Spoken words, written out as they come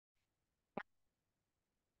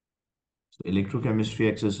Electrochemistry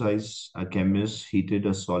exercise, a chemist heated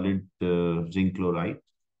a solid zinc chloride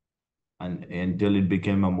and until it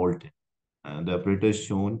became a molten. And the apparatus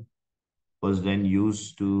shown was then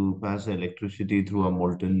used to pass electricity through a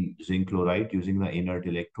molten zinc chloride using the inert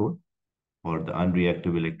electrode or the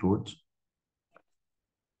unreactive electrodes.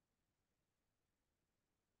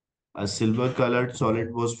 A silver colored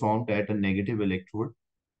solid was formed at a negative electrode.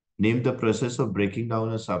 Name the process of breaking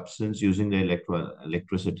down a substance using the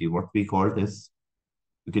electricity. What we call this.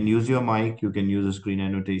 You can use your mic, you can use a screen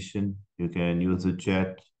annotation, you can use the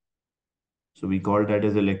chat. So we call that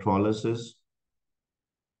as electrolysis.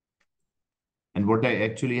 And what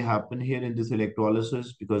actually happened here in this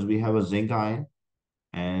electrolysis, because we have a zinc ion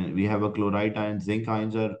and we have a chloride ion, zinc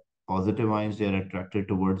ions are positive ions, they are attracted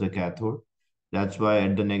towards the cathode. That's why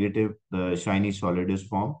at the negative, the shiny solid is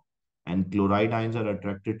formed. And chloride ions are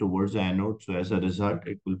attracted towards the anode. So as a result,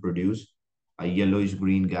 it will produce a yellowish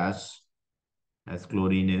green gas, as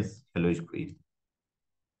chlorine is yellowish green.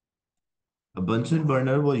 A Bunsen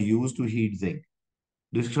burner was used to heat zinc.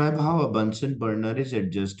 Describe how a Bunsen burner is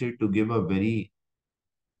adjusted to give a very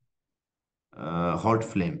hot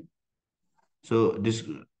flame. So this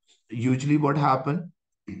usually what happen.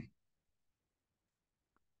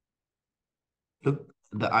 Look,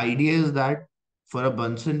 the idea is that for a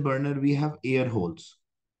Bunsen burner we have air holes.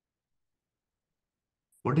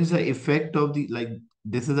 What is the effect of the like?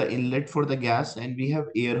 This is the inlet for the gas, and we have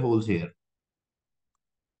air holes here.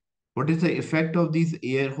 What is the effect of these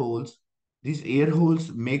air holes? These air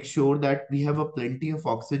holes make sure that we have a plenty of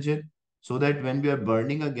oxygen, so that when we are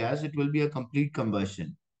burning a gas, it will be a complete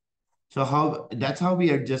combustion. So how that's how we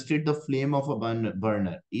adjusted the flame of a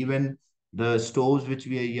burner. Even the stoves which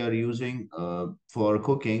we are using for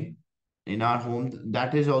cooking in our home,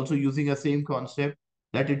 that is also using the same concept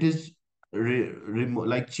that it is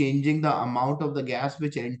like changing the amount of the gas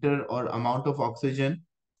which enter or amount of oxygen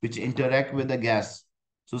which interact with the gas.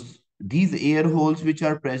 So these air holes which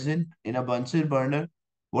are present in a Bunsen burner,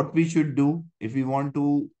 what we should do if we want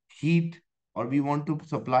to heat or we want to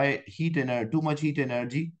supply heat energy, too much heat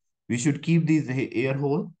energy, we should keep these air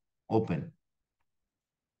hole open.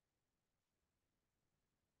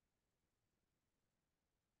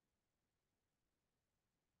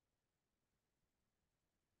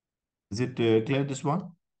 Is it clear this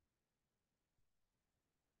one?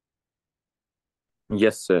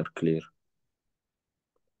 Yes, sir, clear.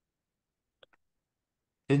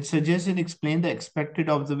 Then suggest and explain the expected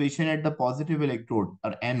observation at the positive electrode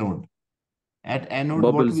or anode. At anode,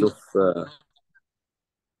 what Bubbles we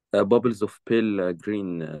of bubbles of pale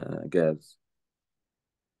green gas.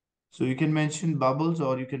 so you can mention bubbles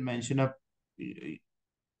or you can mention a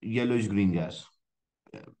yellowish green gas.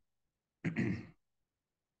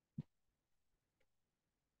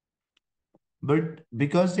 But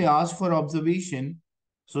because they ask for observation,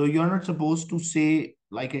 so you're not supposed to say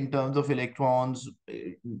like in terms of electrons,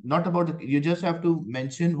 not about you just have to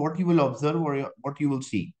mention what you will observe or what you will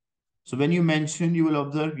see. So when you mention you will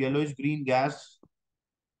observe yellowish green gas,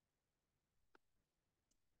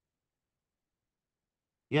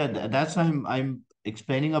 yeah, that's I'm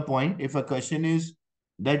explaining a point. If a question is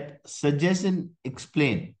that suggest and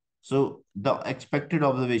explain. So the expected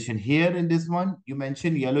observation here in this one, you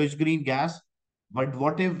mentioned yellowish green gas, but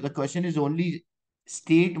what if the question is only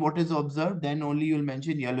state what is observed, then only you'll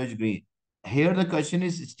mention yellowish green. Here the question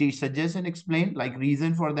is state, suggest and explain, like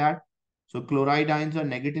reason for that. So chloride ions are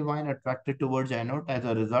negative ion attracted towards anode. As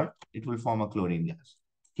a result, it will form a chlorine gas.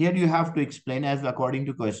 Here you have to explain as according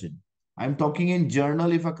to question. I'm talking in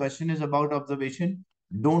journal. If a question is about observation,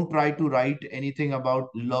 don't try to write anything about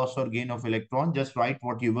loss or gain of electron. Just write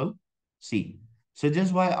what you will see.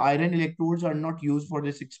 Suggest why iron electrodes are not used for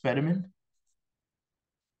this experiment.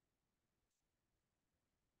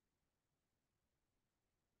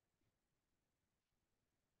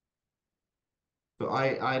 So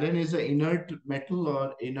iron is an inert metal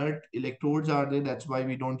or inert electrodes are there. That's why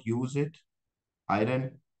we don't use it.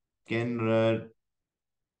 Iron can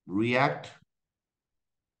react.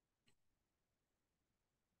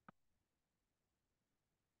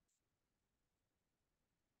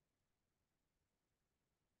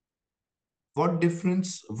 What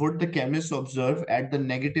difference would the chemist observe at the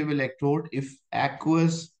negative electrode if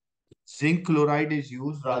aqueous zinc chloride is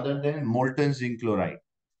used rather than molten zinc chloride?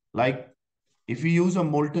 Like if we use a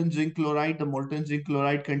molten zinc chloride, the molten zinc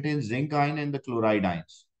chloride contains zinc ion and the chloride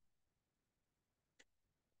ions.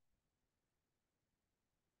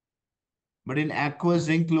 But in aqueous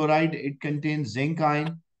zinc chloride, it contains zinc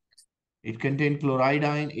ion, it contains chloride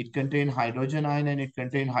ion, it contains hydrogen ion, and it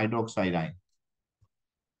contains hydroxide ion.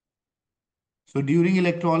 So during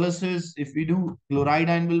electrolysis, if we do, chloride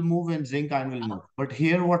ion will move and zinc ion will move. But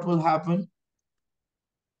here what will happen?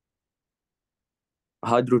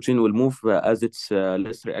 Hydrogen will move as it's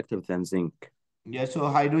less reactive than zinc. Yeah, so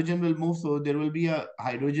hydrogen will move. So there will be a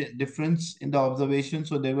hydrogen difference in the observation.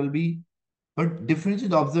 So there will be, but difference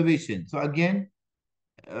in the observation. So again,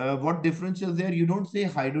 what difference is there? You don't say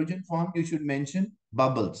hydrogen formed, you should mention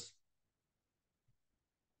bubbles.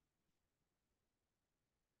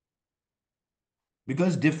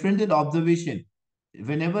 Because difference in observation.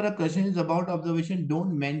 Whenever a question is about observation,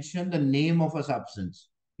 don't mention the name of a substance.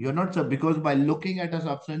 You're not, because by looking at a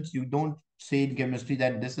substance, you don't say in chemistry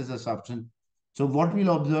that this is a substance. So what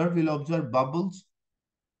we'll observe bubbles.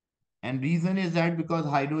 And reason is that because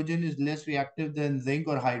hydrogen is less reactive than zinc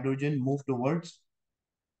or hydrogen move towards.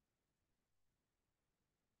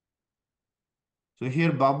 So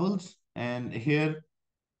here bubbles, and here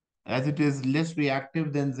as it is less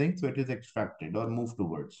reactive than zinc, so it is extracted or moved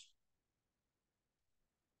towards.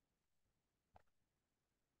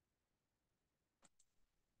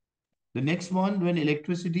 The next one, when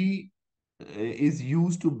electricity is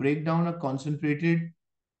used to break down a concentrated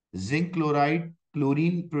zinc chloride,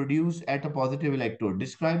 chlorine produced at a positive electrode.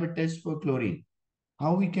 Describe a test for chlorine.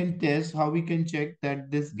 How we can test, how we can check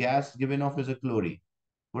that this gas given off is a chlorine.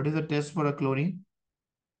 What is the test for a chlorine?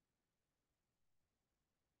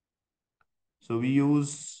 So we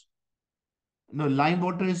use, no, lime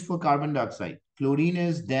water is for carbon dioxide. Chlorine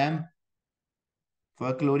is damp.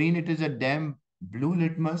 For chlorine, it is a damp blue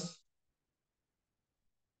litmus.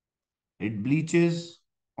 It bleaches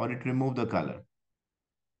or it removes the color.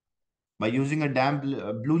 By using a damp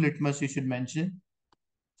blue litmus, you should mention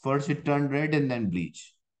first it turned red and then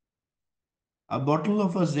bleach. A bottle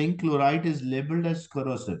of a zinc chloride is labeled as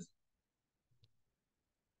corrosive.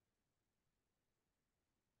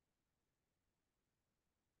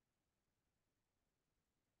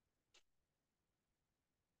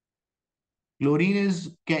 Chlorine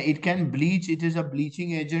is, it can bleach. It is a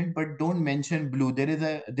bleaching agent, but don't mention blue.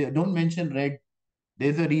 Don't mention red.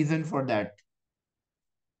 There's a reason for that.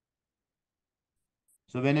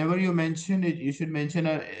 So whenever you mention it, you should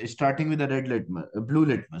mention starting with a red litmus, a blue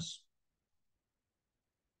litmus.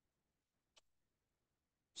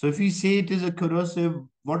 So if we say it is a corrosive,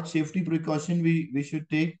 what safety precaution we should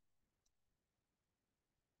take?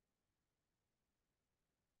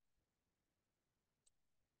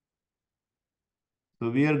 So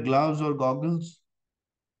wear gloves or goggles.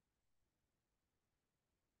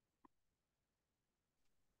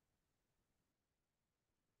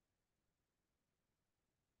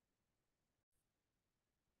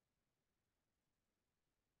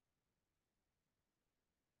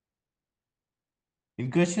 In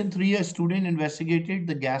question 3, a student investigated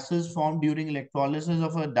the gases formed during electrolysis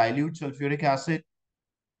of a dilute sulfuric acid.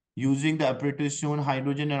 Using the apparatus shown,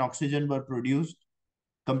 hydrogen and oxygen were produced.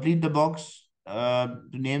 Complete the box to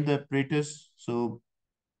name the apparatus. So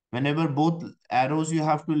whenever both arrows you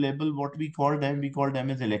have to label what we call them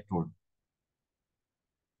as electrode.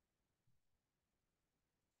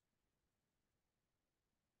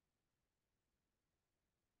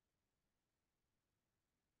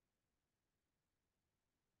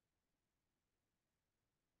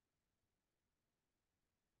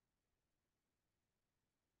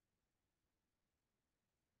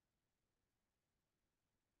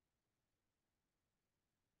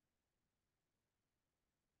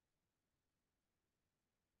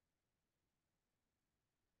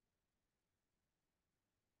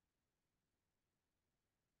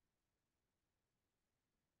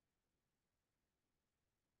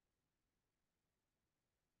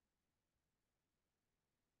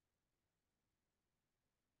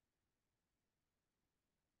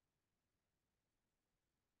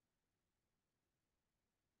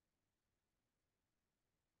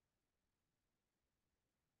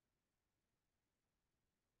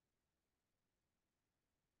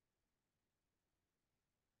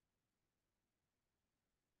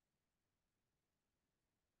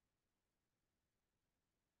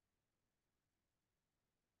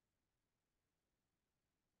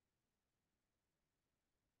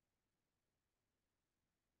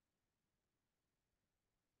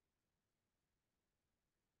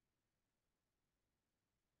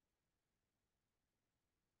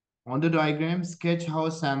 On the diagram, sketch how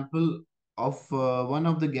a sample of one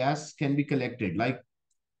of the gas can be collected. Like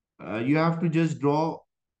you have to just draw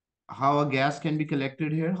how a gas can be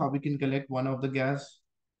collected here, how we can collect one of the gas.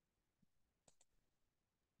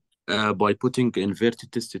 By putting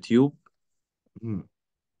inverted test tube. Hmm.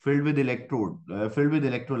 Filled with filled with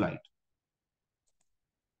electrolyte.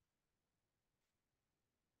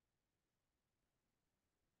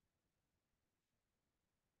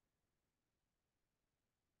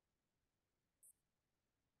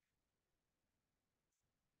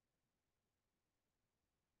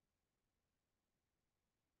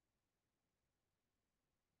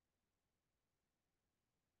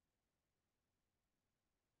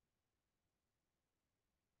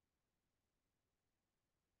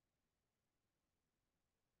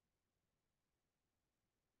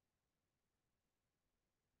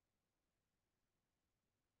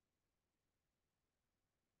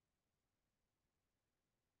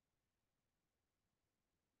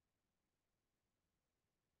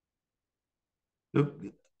 Look,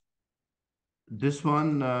 this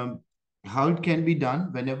one, how it can be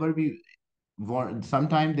done whenever we want.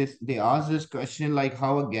 Sometimes they ask this question like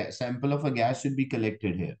how a gas sample of a gas should be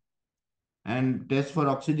collected here. And test for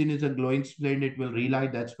oxygen is a glowing splint. It will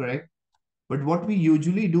relight. That's correct. But what we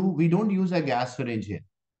usually do, we don't use a gas syringe here.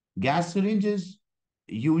 Gas syringe is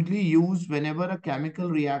usually used whenever a chemical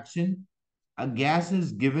reaction, a gas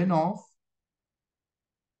is given off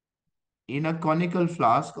in a conical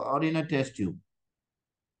flask or in a test tube.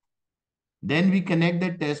 Then we connect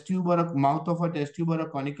the test tube or a mouth of a test tube or a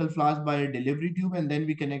conical flask by a delivery tube, and then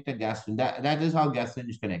we connect a gas syringe. That is how gas syringe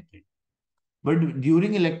is connected. But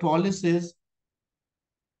during electrolysis,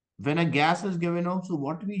 when a gas is given off, so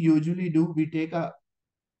what we usually do, we take a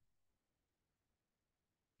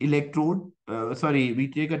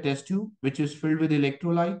we take a test tube which is filled with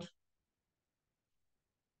electrolyte,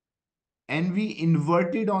 and we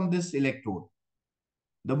invert it on this electrode.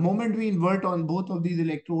 The moment we invert on both of these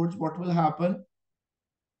electrodes, what will happen?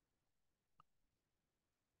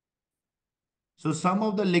 So some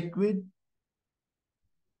of the liquid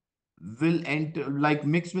will enter, like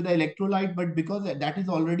mix with the electrolyte, but because that is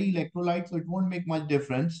already electrolyte, so it won't make much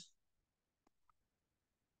difference.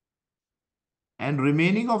 And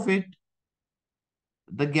remaining of it,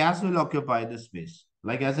 the gas will occupy the space.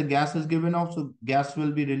 Like as a gas is given off, so gas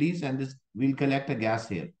will be released and this will collect a gas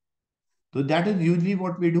here. So that is usually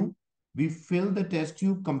what we do. We fill the test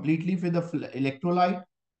tube completely with the electrolyte.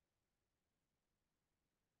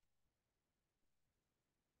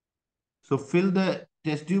 So fill the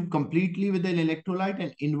test tube completely with an electrolyte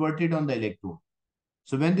and invert it on the electrode.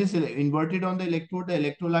 So when this is inverted on the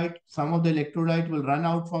electrolyte, some of the electrolyte will run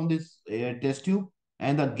out from this test tube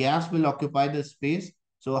and the gas will occupy the space.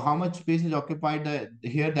 So how much space is occupied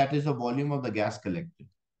here? That is the volume of the gas collected.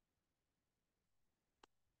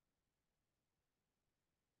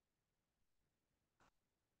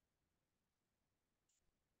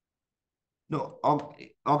 No,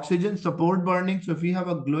 oxygen support burning. So if we have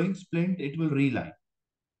a glowing splint, it will relight.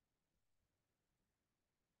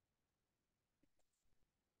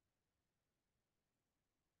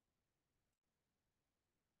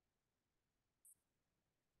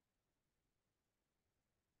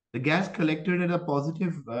 The gas collected at a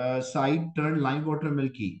positive side turned lime water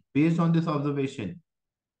milky. Based on this observation,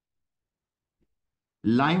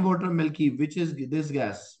 lime water milky, which is this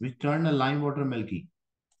gas, which turned a lime water milky,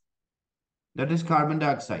 that is carbon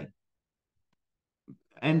dioxide.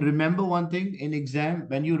 And remember one thing in exam,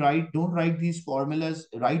 when you write, don't write these formulas.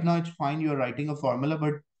 Right now, it's fine, you're writing a formula,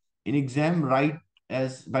 but in exam, write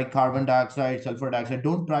as by carbon dioxide, sulfur dioxide.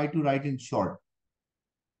 Don't try to write in short.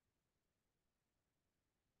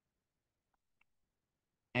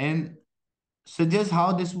 And suggest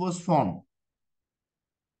how this was formed.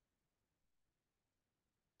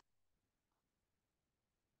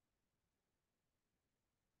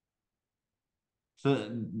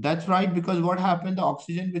 So that's right, because what happened, the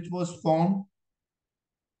oxygen which was formed,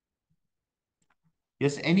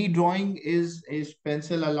 yes, any drawing is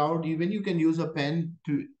pencil allowed. Even you can use a pen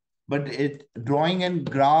to, but it drawing and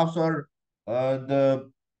graphs or the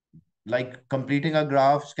like completing a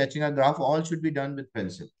graph, sketching a graph, all should be done with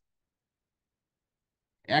pencil.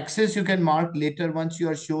 Axis you can mark later once you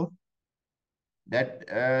are sure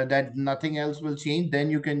that nothing else will change.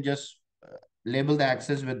 Then you can just label the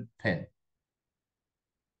axis with pen.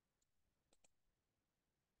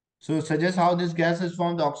 So suggest how this gas is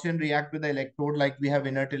formed. The oxygen react with the electrode like we have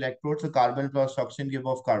inert electrodes. So carbon plus oxygen give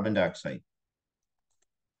off carbon dioxide.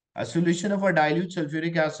 A solution of a dilute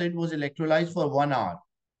sulfuric acid was electrolyzed for 1 hour.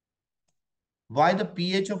 Why the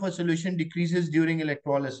pH of a solution decreases during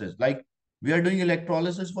electrolysis? Like we are doing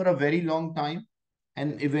electrolysis for a very long time,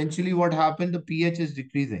 and eventually what happened? The pH is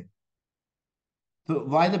decreasing. So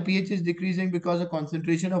why the pH is decreasing? Because the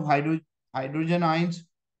concentration of hydrogen ions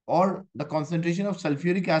or the concentration of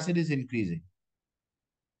sulfuric acid is increasing.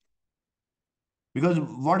 Because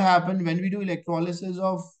what happened when we do electrolysis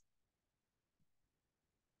of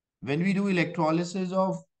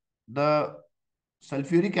the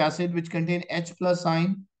sulfuric acid which contain H plus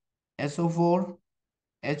ion, SO4,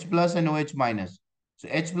 H plus and OH minus. So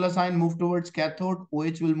H plus ion move towards cathode,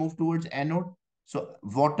 OH will move towards anode. So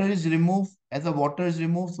water is removed. As the water is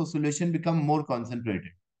removed, so solution become more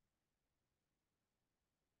concentrated.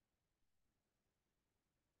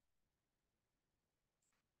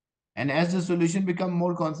 And as the solution become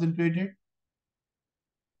more concentrated,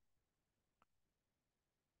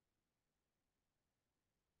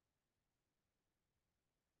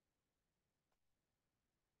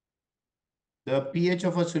 the pH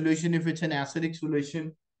of a solution, if it's an acidic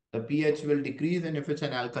solution, the pH will decrease, and if it's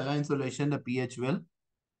an alkaline solution, the pH will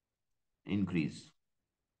increase.